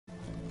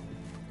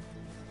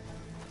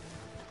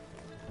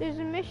There's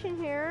a mission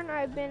here, and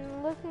I've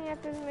been looking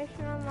at this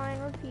mission online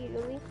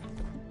repeatedly.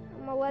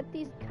 I'm gonna let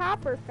these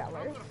copper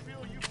fellers. I'm gonna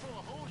fill you full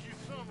of holes, you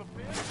son of a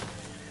bitch.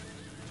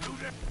 Do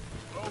that.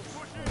 Oh,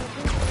 push it.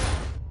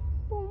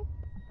 Boom.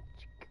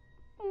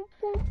 Boom,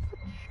 boom.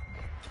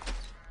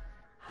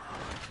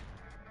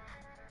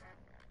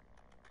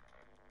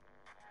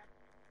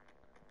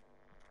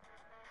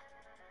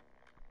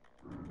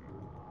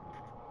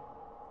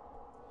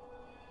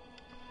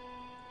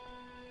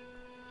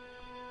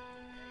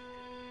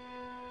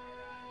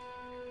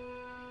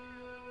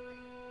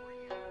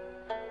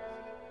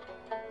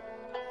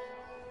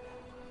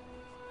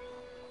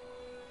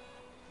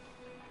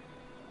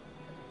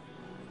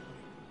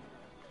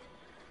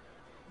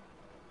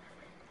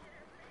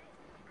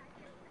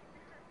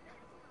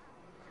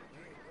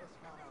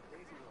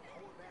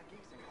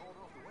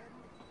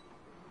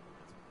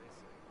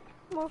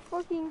 My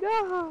fucking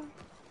god!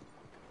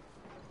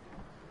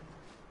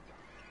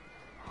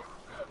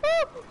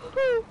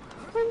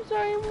 I'm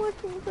sorry, I'm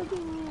watching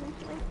fucking news.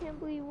 I can't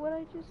believe what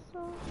I just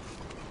saw.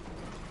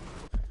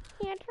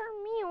 Can't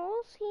turn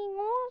meals. He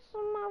wants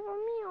some of a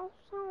meal.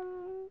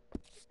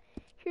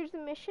 Here's the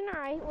mission.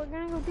 Alright, we're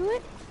gonna go do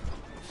it.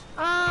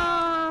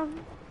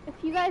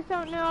 If you guys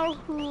don't know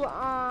who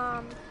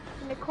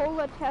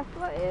Nikola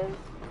Tesla is,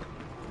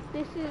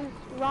 this is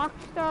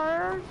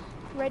Rockstar's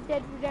Red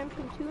Dead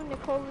Redemption 2,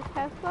 Nikola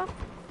Tesla.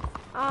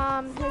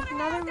 There's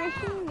another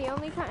mission. The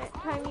only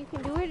time you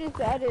can do it is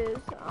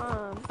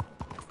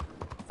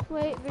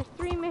there's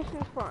 3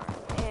 missions for him,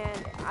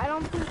 and I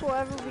don't think we'll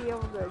ever be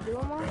able to do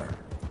them all.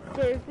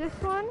 There's this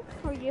one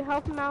where you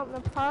help him out in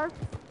the park,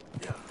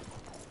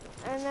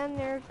 and then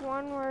there's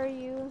one where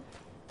you.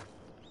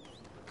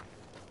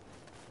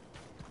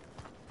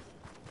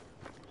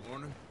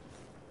 Morning.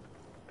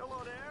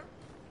 Hello there.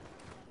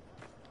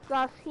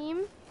 That's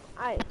him.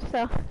 Alright,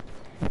 so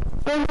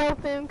don't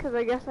help him because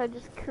I guess I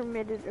just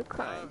committed a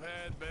crime. I've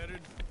had better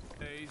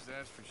days,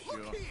 that's for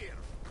sure. Look here.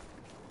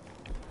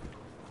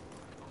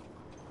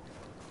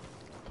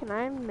 Can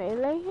I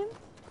melee him?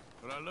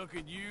 But I look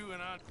at you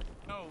and I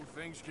know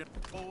things can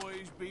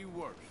always be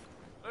worse.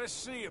 Let's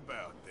see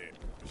about this.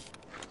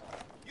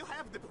 You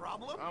have the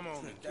problem? I'm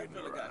only kidding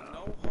around. Got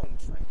no home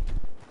train.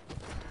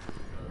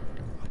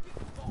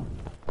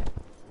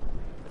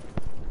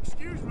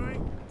 Excuse me.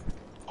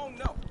 Oh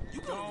no,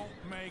 you Don't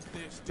make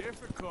this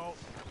difficult.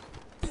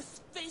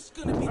 This face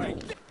gonna be Hey,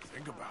 the...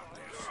 think about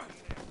this.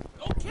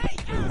 Okay,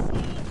 asshole!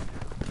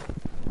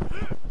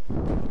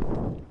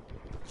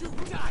 You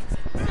died!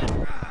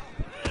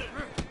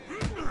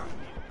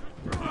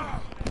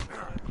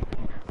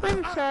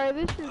 I'm sorry,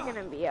 this is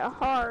gonna be a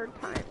hard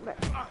time, but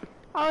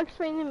I'll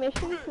explain the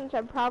mission since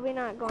I'm probably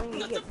not going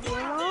to get through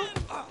them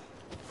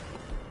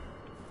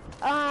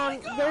all.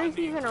 There's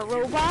even a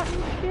robot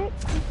and shit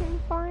you can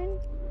find.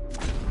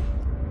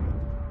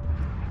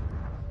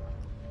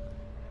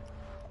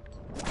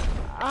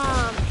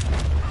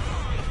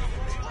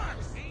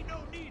 Ain't no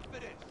need for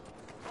this.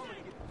 I'm gonna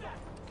get back.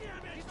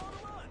 Damn it! He's on the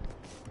run.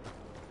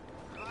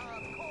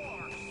 Of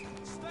course.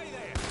 Stay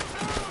there.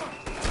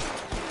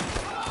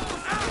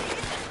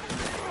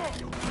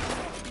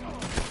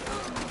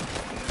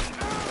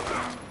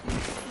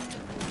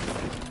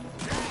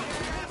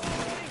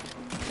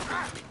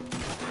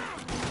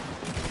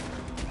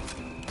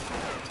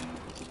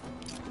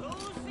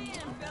 Close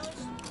in,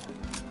 fellas.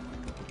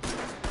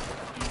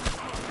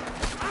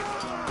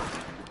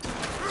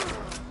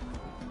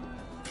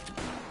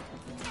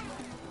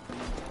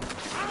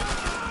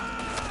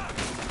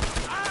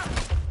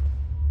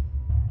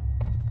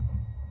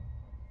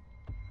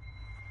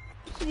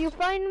 So you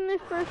find in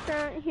this first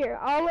round here.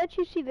 I'll let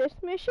you see this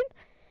mission.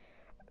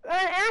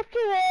 After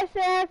this,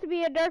 it has to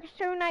be a Darkest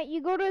Night.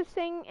 You go to this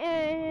thing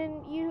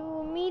and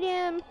you meet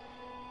him,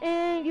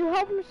 and you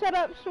help him set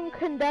up some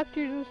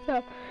conductors and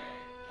stuff,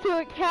 so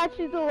it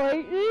catches the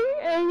lightning.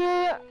 And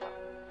then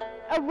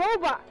a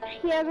robot.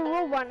 He has a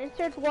robot, and it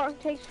starts walking,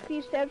 takes a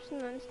few steps,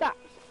 and then stops.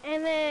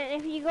 And then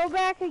if you go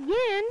back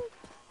again,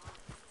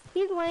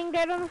 he's laying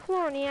dead on the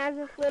floor, and he has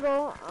this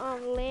little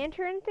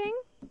lantern thing.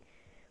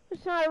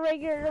 It's not a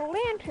regular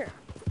lantern.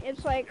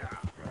 It's like,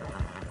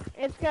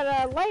 it's got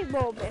a light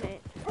bulb in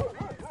it.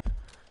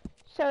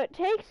 So it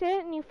takes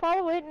it and you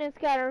follow it and it's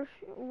got a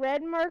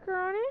red marker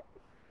on it.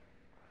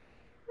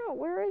 Oh,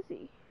 where is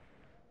he?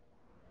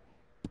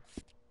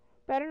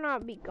 Better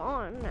not be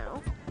gone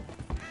now.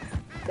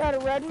 It's got a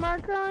red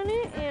marker on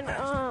it and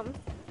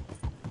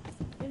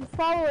you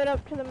follow it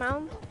up to the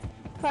mountains,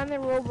 find the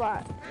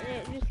robot,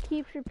 and it just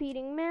keeps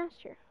repeating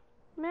master,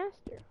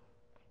 master,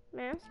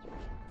 master.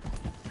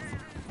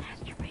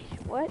 Masturbation,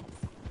 what?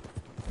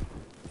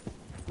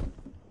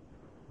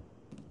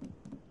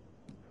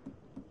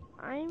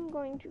 I'm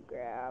going to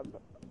grab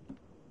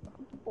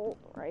a bolt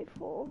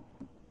rifle.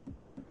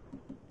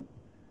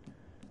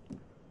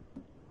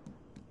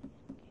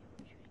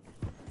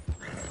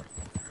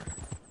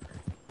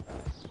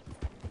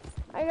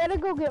 I gotta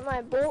go get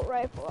my bolt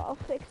rifle all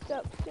fixed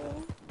up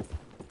soon.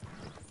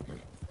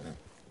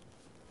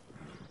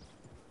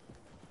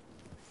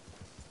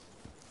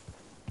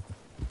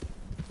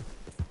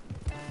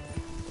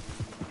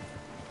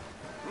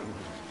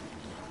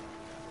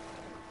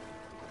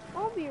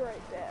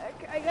 right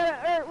back. I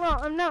gotta, well,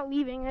 I'm not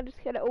leaving. I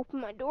just gotta open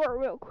my door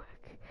real quick.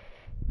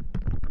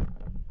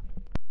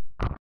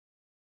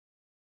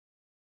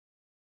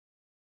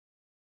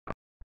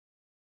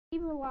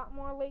 Leave a lot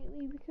more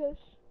lately because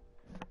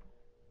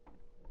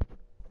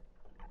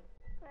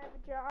I have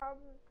a job.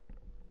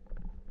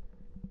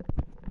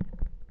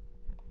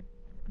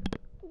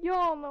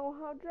 Y'all know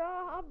how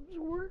jobs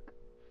work.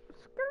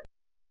 Skirt.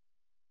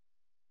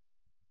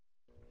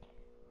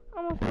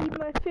 I'm gonna feed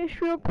my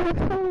fish real quick.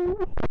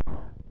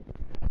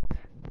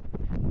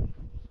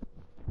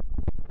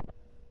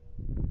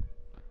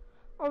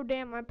 Oh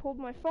damn, I pulled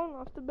my phone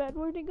off the bed.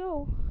 Where'd it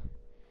go?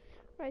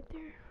 Right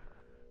there.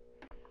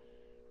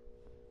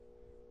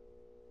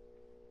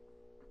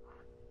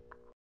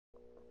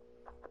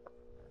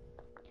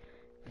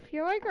 I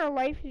feel like our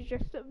life is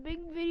just a big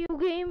video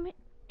game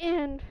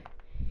and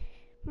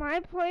my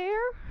player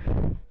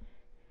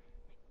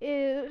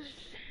is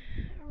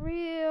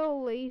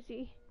real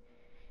lazy.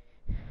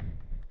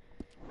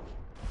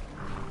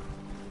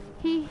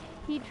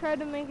 He tried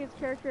to make his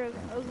character as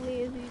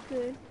ugly as he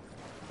could,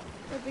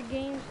 but the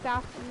game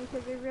stopped him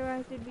because they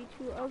realized it'd be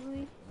too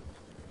ugly.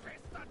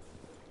 Bastards!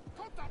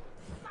 Total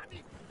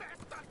bloody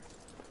bastards!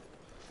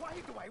 Why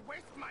do I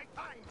waste my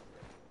time?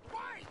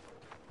 Why?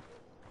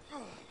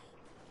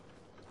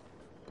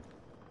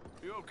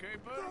 You okay,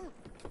 bud?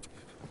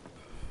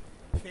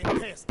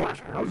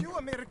 Fantastic. You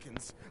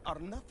Americans are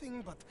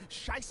nothing but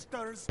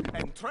shysters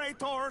and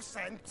traitors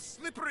and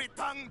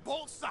slippery-tongued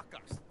bull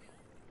suckers.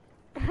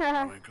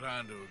 I'm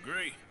inclined to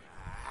agree.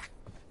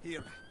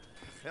 Here,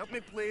 help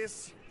me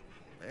please.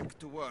 Back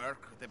to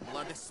work with a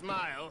bloody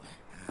smile.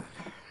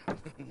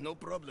 No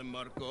problem,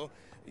 Marco.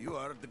 You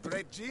are the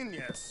great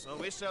genius, so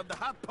we shove the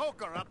hot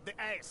poker up the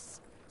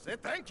ass. Say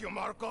thank you,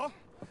 Marco.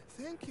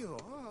 Thank you.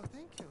 Oh,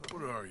 thank you.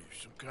 What are you,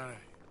 some kind of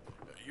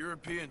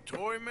European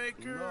toy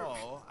maker?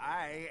 No,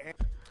 I am...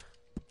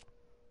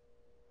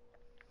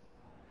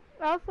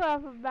 I also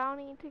have a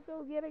bounty to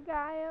go get a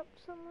guy up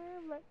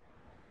somewhere, but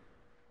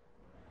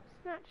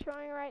it's not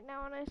showing right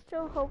now, and I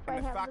still hope I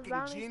I'm a have the fucking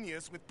bounty.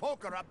 genius with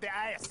poker up the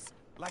ass,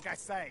 like I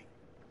say.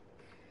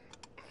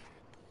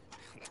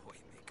 Toy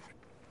maker.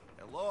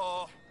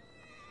 Hello?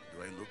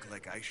 Do I look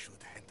like I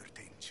should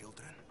entertain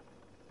children?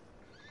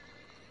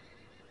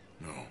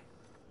 No.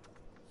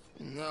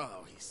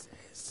 No, he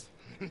says.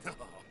 No.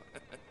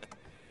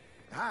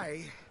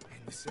 I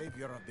am the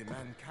savior of the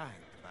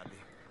mankind, buddy.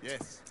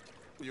 Yes,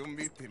 you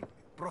meet him.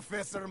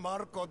 Professor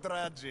Marco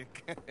Dragic.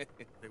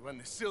 The one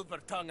the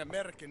silver-tongued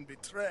American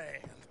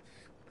betrayed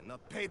and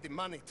not paid the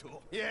money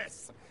to.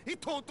 Yes, he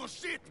total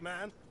shit,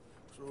 man.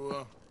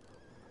 So,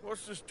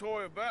 what's this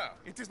toy about?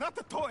 It is not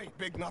a toy,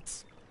 Big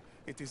Nuts.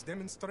 It is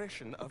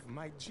demonstration of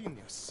my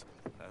genius,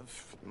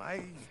 of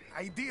my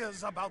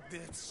ideas about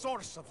the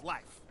source of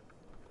life.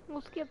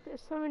 We'll skip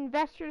this. Some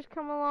investors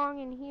come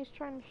along and he's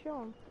trying to show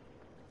them.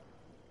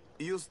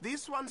 Use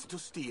these ones to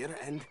steer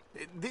and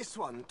this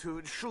one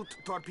to shoot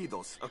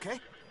torpedoes, okay?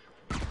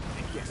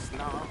 Yes,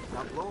 now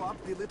blow up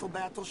the little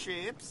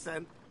battleships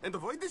and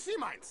avoid the sea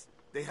mines.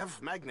 They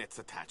have magnets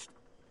attached.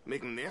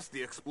 Make a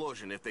nasty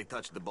explosion if they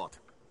touch the boat.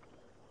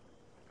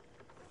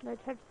 They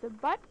touch the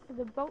butt of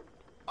the boat.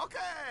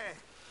 Okay!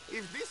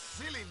 If this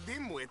silly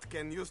dimwit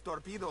can use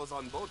torpedoes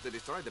on boat to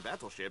destroy the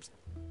battleships,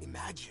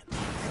 imagine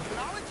what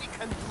technology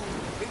can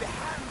do in the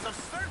hands of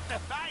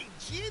certified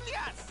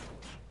genius!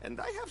 And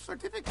I have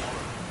certificate.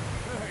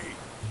 Hey,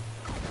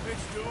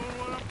 it's doing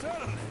what I'm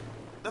telling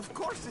it. Of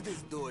course it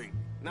is doing.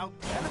 Now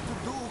tell it to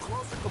do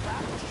closer to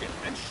battleship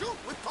and shoot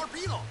with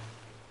torpedo.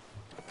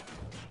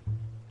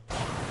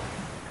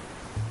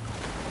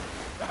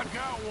 I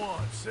got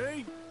one,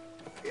 see?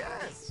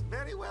 Yes,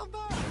 very well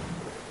done.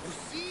 You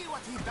see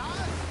what he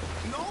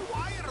does? No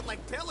wire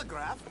like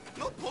telegraph,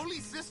 no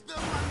pulley system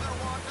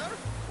underwater,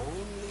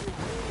 only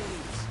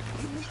waves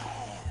in the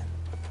air.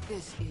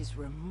 This is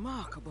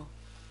remarkable.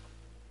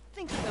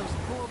 Think of those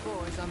poor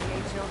boys on the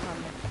H.L.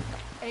 Hunter.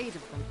 8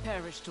 of them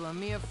perished to a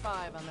mere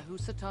 5 on the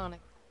Housatonic.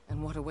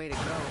 And what a way to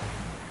go.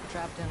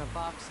 Trapped in a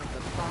box at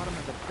the bottom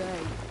of the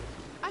bay.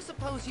 I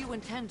suppose you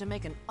intend to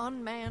make an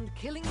unmanned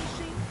killing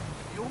machine?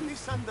 You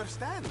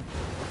misunderstand.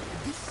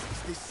 This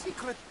is the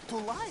secret to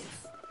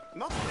life,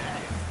 not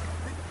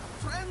death.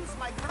 The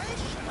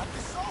transmigration of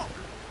the soul.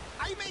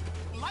 I make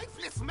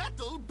lifeless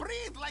metal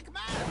breathe like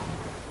man.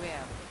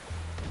 Well,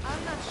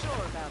 I'm not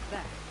sure about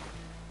that.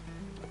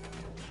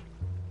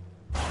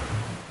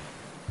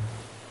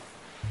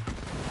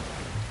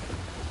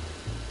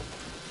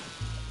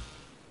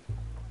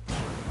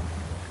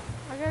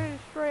 I gotta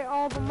destroy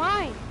all the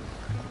mines.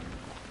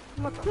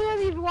 I'm gonna clear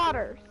these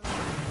waters.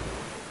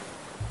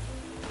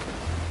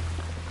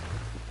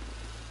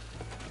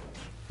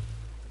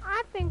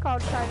 I think I'll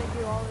try to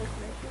do all this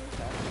mission.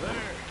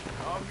 There,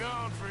 all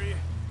gone for you.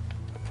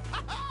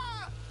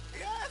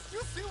 Yes,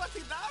 you see what he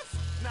does?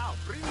 Now,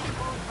 bring the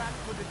boat back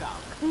to the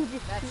dock.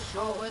 That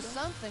sure was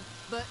something,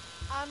 but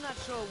I'm not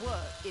sure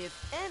what, if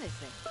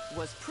anything,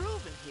 was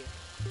proven here.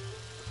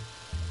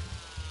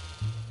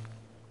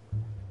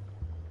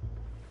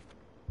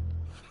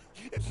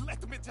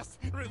 Let me just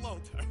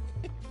reload her.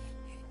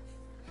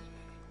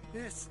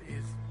 This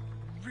is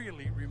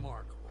really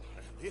remarkable.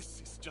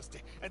 This is just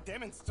a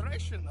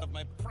demonstration of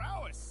my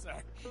prowess,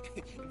 sir.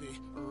 The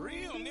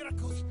real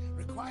miracles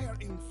require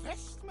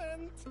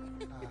investment.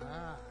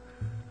 Ah.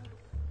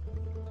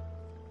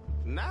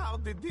 Now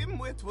the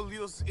dimwit will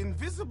use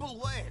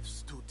invisible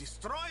waves to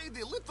destroy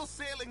the little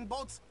sailing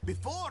boats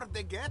before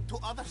they get to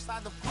other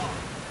side of port,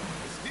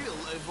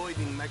 still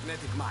avoiding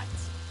magnetic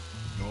mines.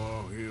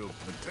 Oh, he'll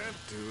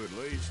attempt to, at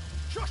least.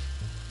 Shush!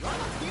 You're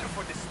not here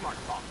for this smart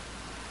talk.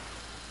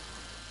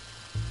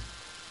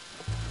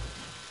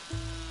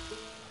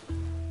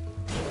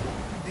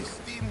 The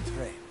steam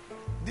train,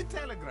 the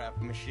telegraph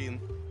machine,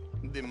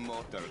 the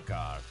motor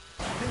car.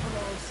 They will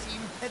all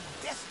seem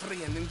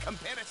pedestrian in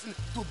comparison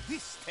to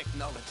this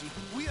technology.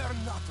 We are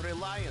not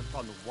reliant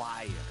on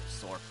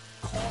wires or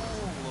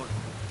coal or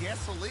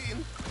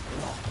gasoline.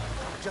 No,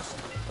 just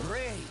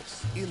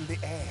rays in the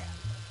air,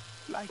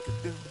 like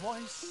the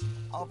voice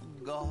of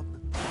God.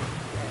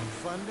 And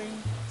funding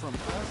from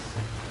us?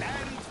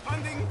 And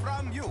funding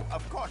from you,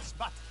 of course,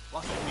 but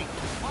what a big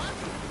fun!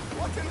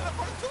 What an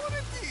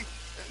opportunity!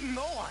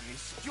 No one is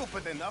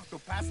stupid enough to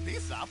pass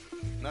this up.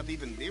 Not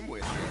even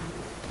dimwits.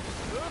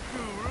 Look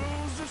who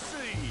rules the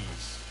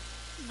seas.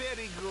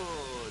 Very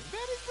good,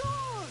 very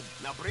good.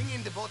 Now bring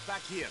in the boat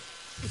back here.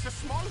 It's a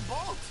small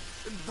boat.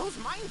 Those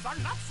mines are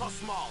not so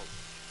small.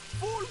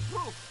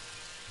 Foolproof.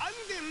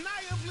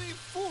 Undeniably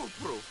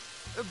foolproof.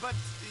 But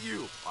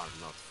you are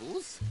not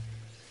fools.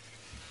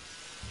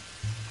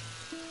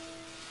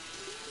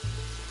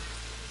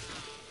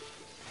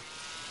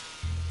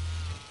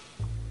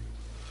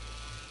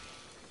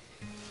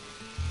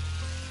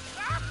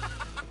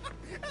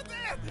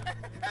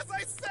 As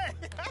I say,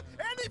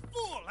 any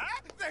fool,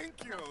 huh?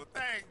 Thank you,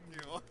 thank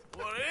you.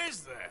 What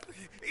is that?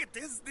 It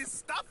is the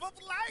stuff of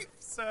life,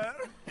 sir.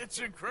 It's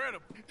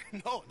incredible.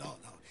 No.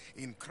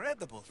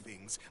 Incredible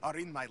things are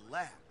in my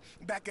lab,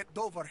 back at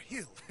Dover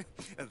Hill.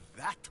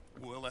 That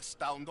will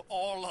astound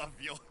all of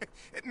you.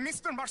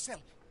 Mr.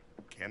 Marcel,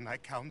 can I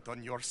count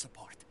on your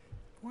support?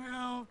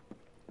 Well,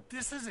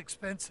 this is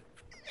expensive.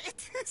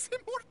 It is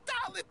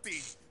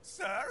immortality,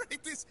 sir.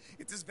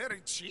 It is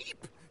very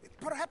cheap.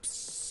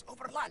 Perhaps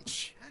over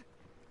lunch. Huh?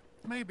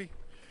 Maybe.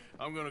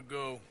 I'm gonna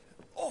go.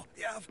 Oh,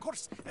 yeah, of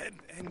course.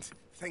 And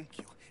thank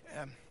you.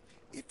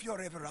 If you're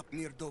ever up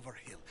near Dover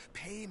Hill,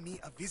 pay me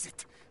a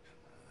visit.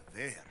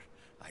 There,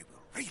 I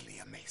will really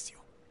amaze you.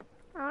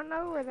 I don't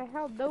know where the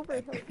hell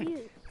Dover Hill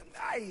is.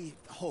 I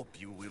hope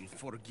you will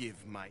forgive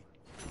my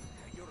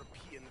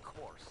European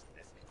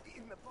coarseness.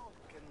 In the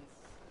Balkans,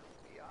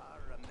 we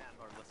are a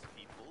mannerless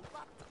people,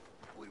 but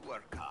we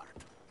work hard.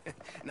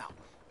 Now,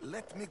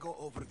 let me go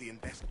over the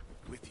investment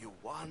with you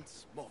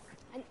once more.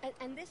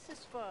 And this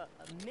is for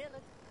a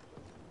millet.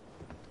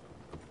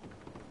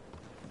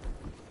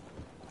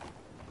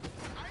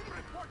 I'm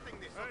reporting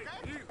this, Hey,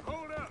 okay? you,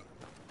 hold up.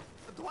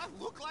 Do I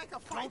look like a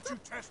fighter? Don't you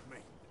test me.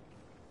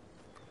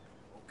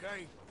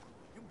 Okay?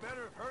 You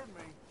better have heard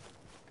me.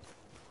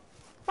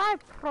 Bye,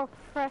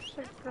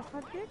 Professor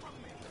Project.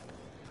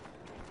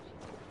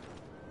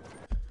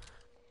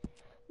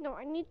 No,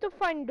 I need to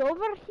find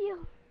Dover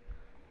Hill.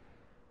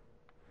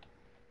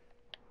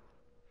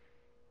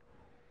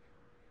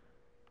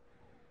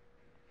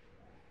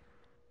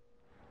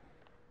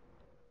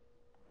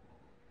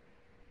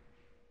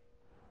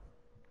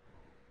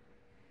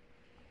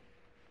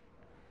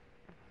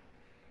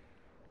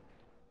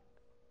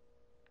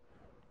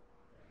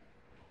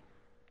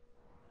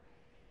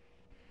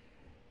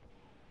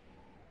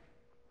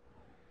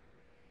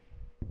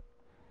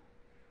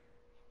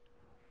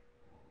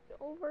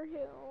 Dover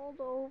Hill,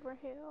 Dover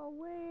Hill,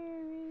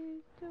 where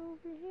is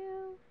Dover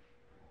Hill?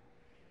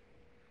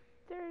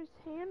 There's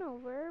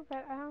Hanover,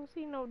 but I don't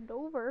see no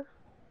Dover.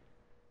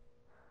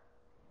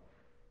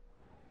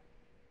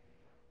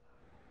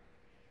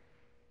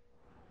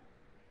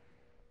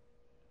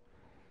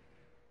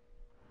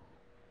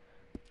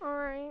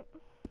 Alright.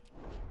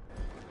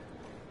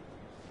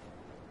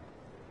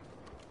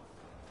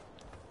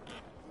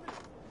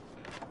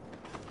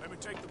 Let me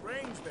take the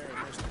reins there,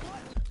 mister.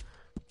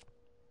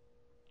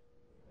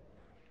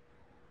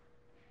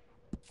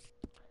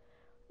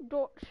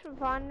 Dutch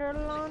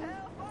Vanderland.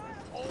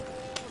 Oh,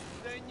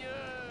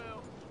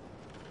 senor.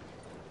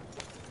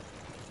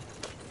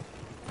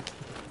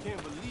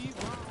 Can't believe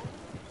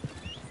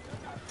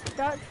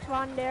Dutch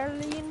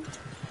Vanderland.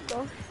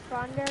 Dutch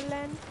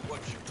Vanderland.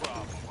 What's your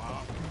problem,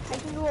 huh? I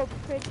can do a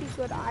pretty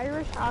good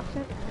Irish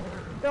accent.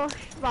 Dutch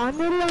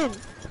Vanderland.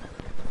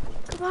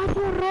 Come out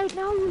here right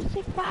now, you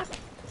sick fuck.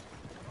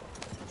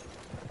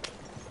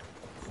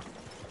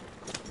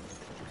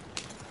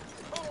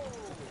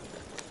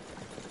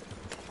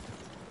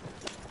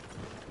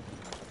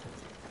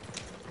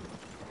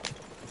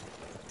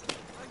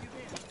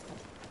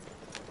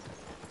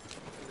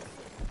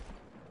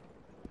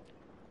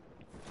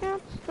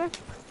 That's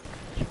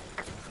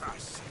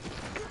Christ.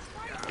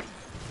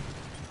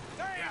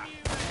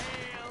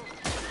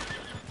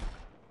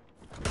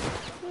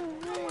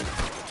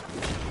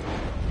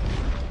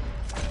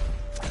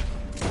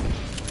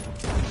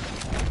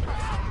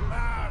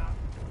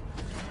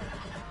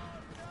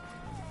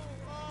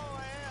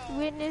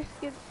 witness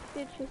gets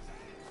stitches.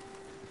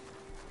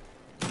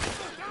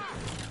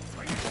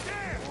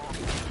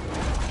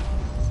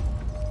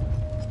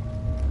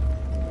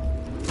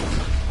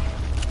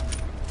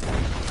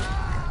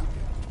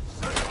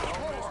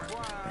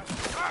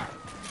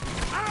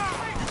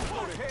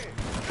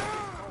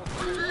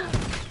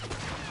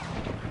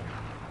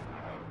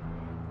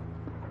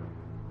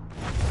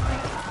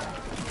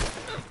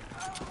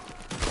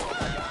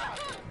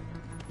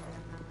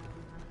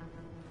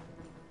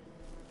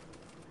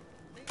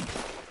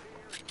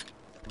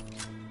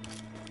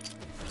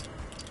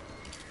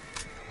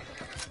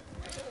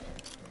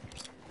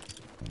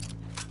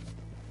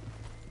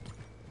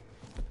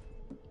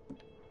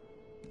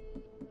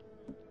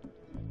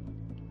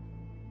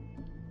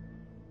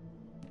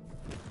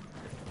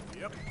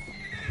 Yep.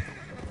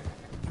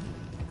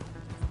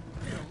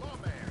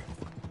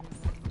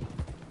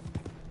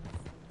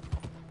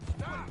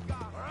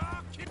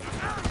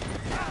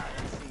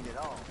 Seen it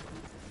all.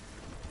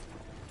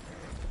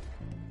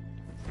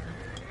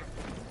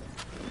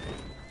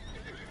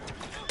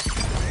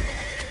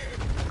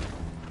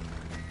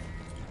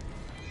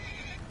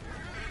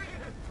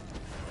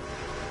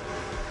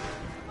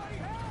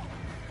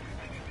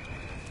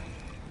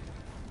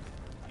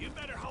 You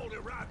better hold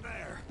it right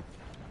there.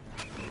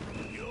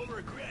 You'll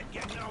regret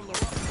getting on the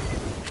wrong.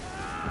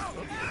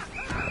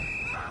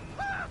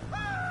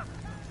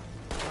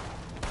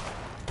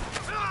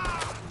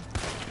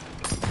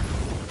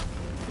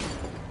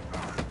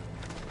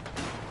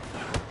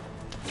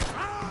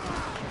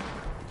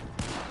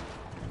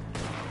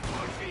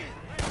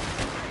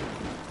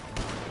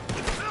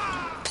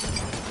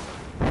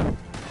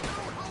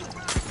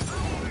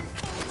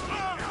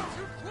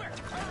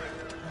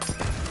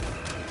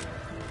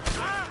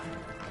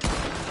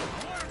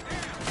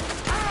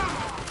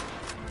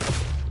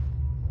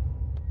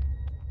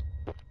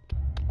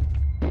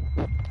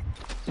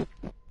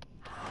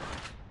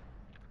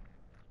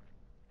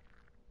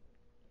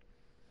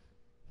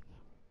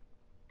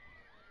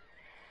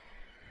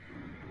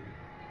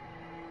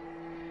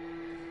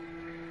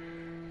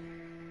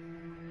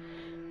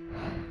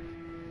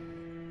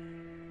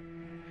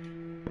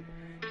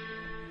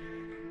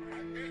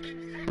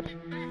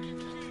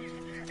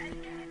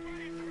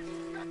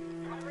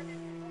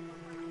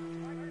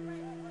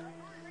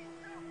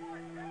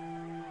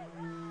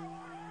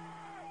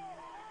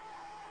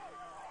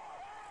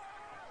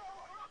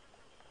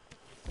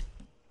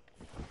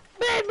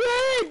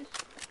 Bad.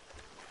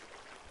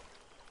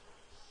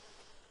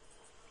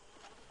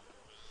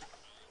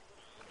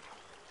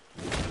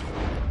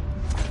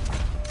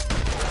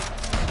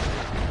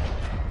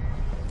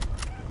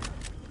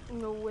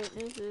 No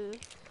witnesses.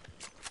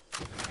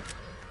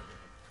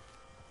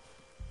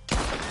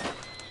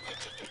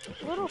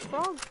 Little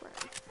frog friend.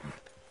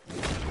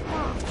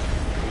 Mom.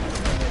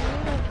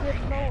 Good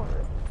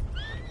Lord.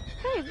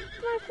 Hey, this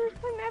is my first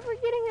time ever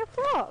getting a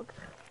frog.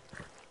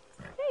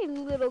 Hey,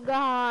 little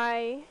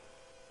guy.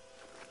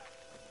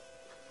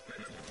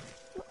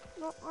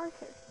 No,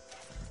 Arthur.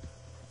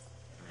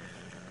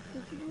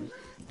 Did you just...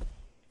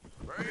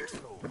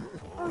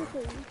 Arthur,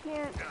 you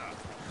can't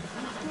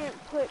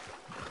put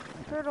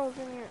turtles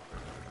in your...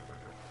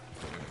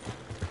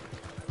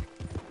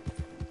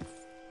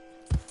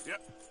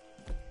 Yep.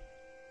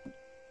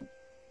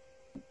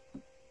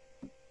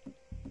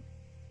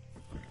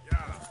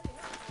 Yeah.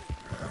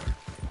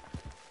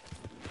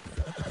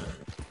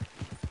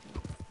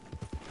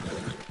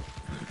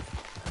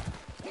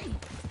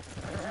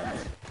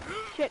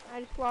 Shit,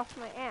 I just lost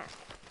my axe.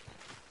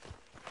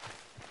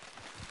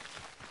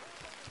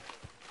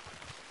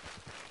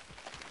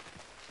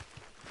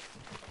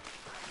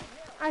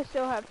 I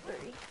still have 3.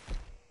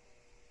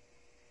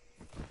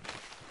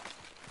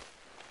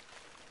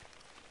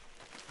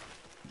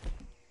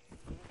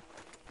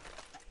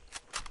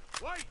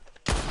 Wait.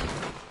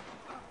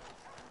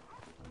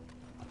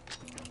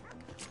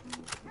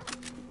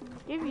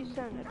 Give you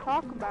something to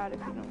talk about if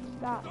you don't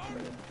stop.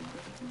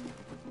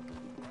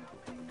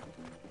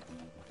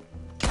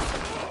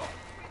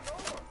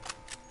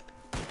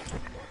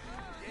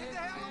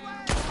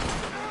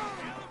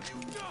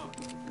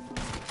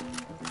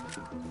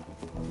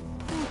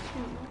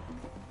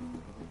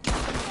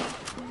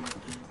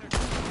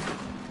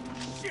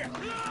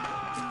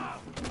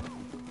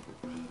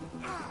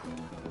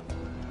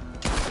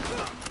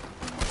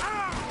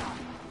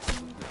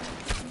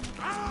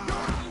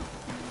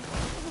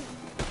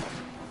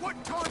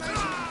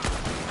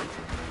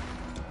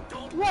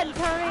 What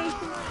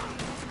tarnation?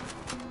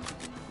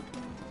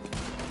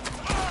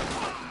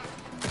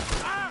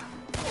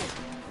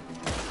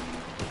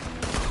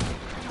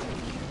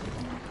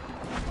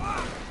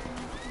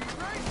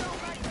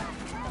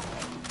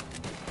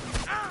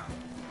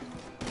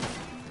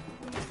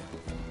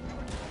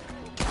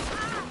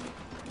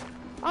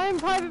 I'm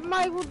Private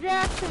Michael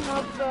Jackson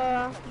of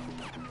the...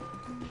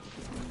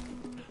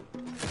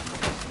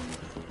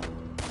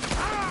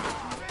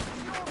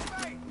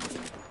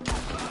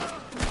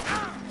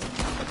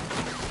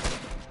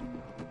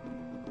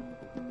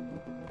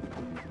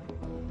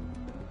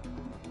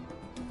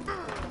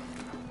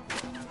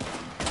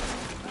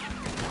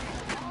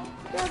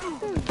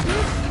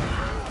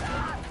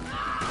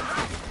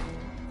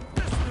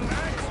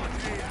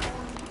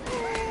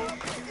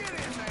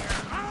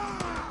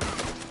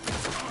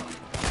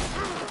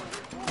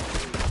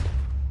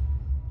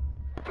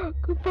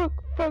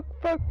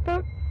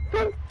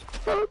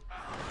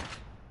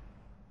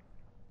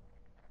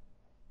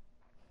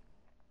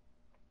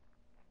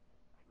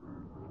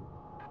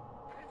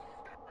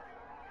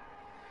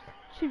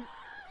 Shoot.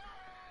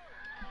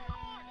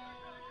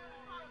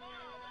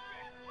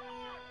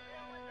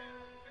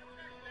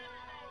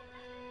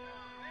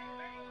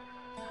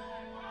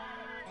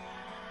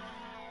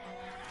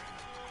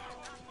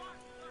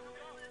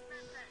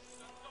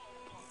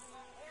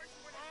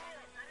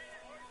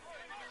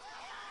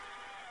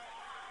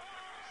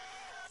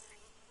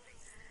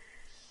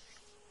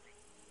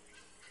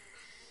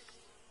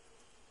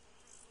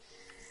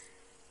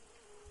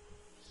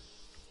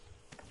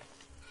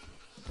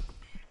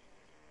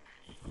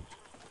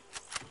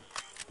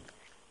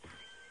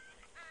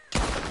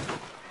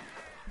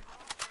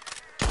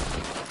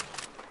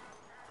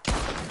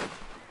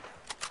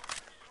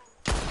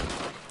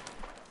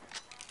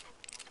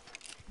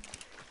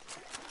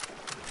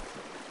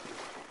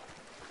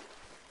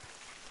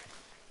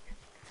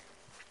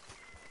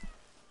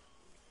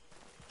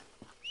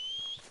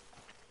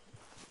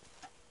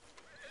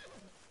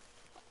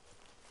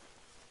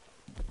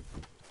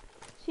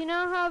 So you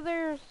know how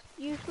there's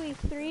usually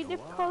 3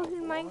 difficulties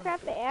in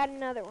Minecraft? They add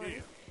another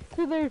one.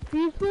 So there's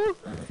peaceful,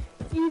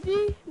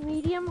 easy,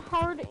 medium,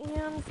 hard,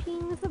 and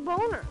peeing the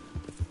boner.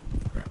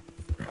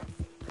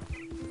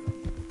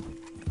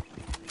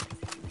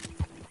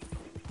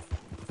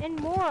 And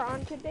more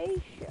on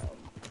today's show.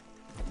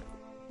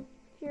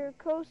 Your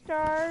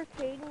co-star,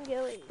 Caden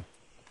Gilly.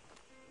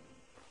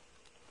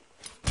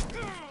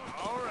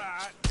 All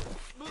right.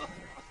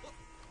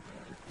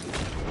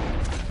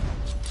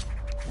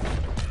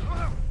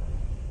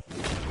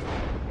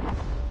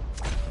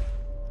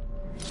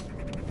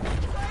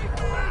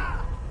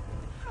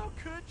 How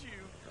could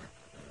you?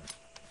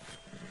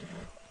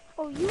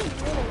 Oh, you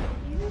little.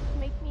 You just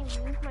make me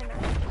lose my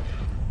knife.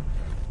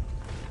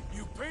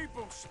 You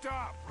people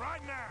stop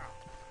right now.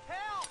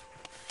 Help!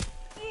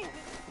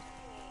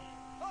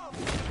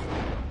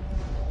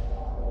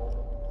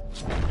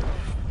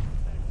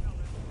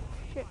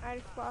 Shit, I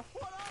just lost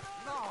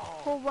a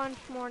whole bunch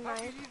more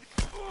knives.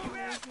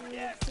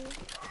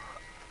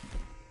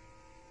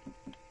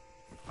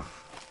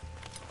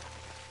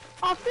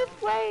 Off this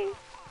way!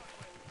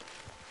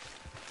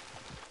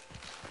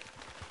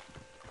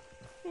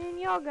 Man,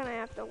 y'all gonna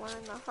have to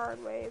learn the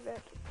hard way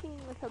that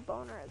peeing with a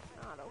boner is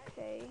not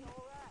okay.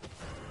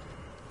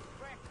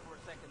 For a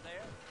second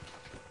there.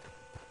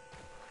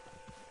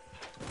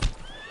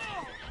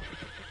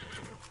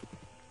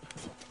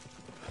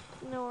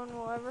 No one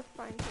will ever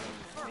find him.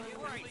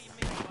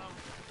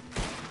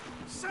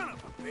 Son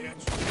of a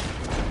bitch.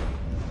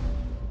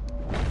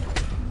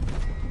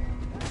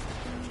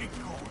 Keep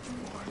going,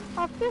 boy.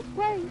 Off this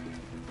way!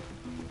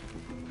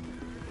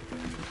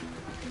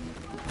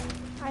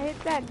 I hit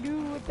that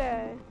dude with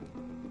the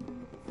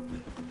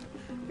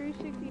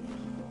 360.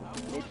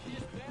 This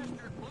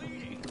bastard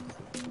bleeding.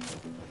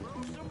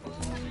 Throw some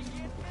balls and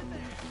get in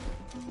there.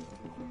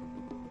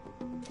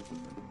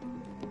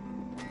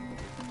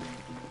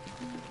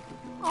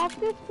 Off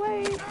this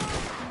way!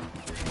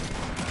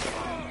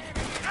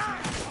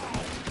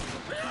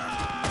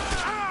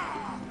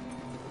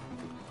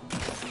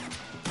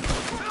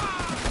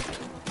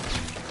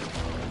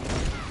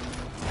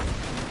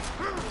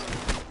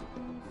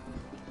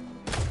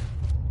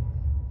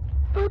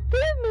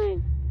 Forgive me!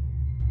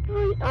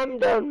 I'm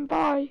done,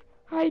 bye.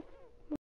 I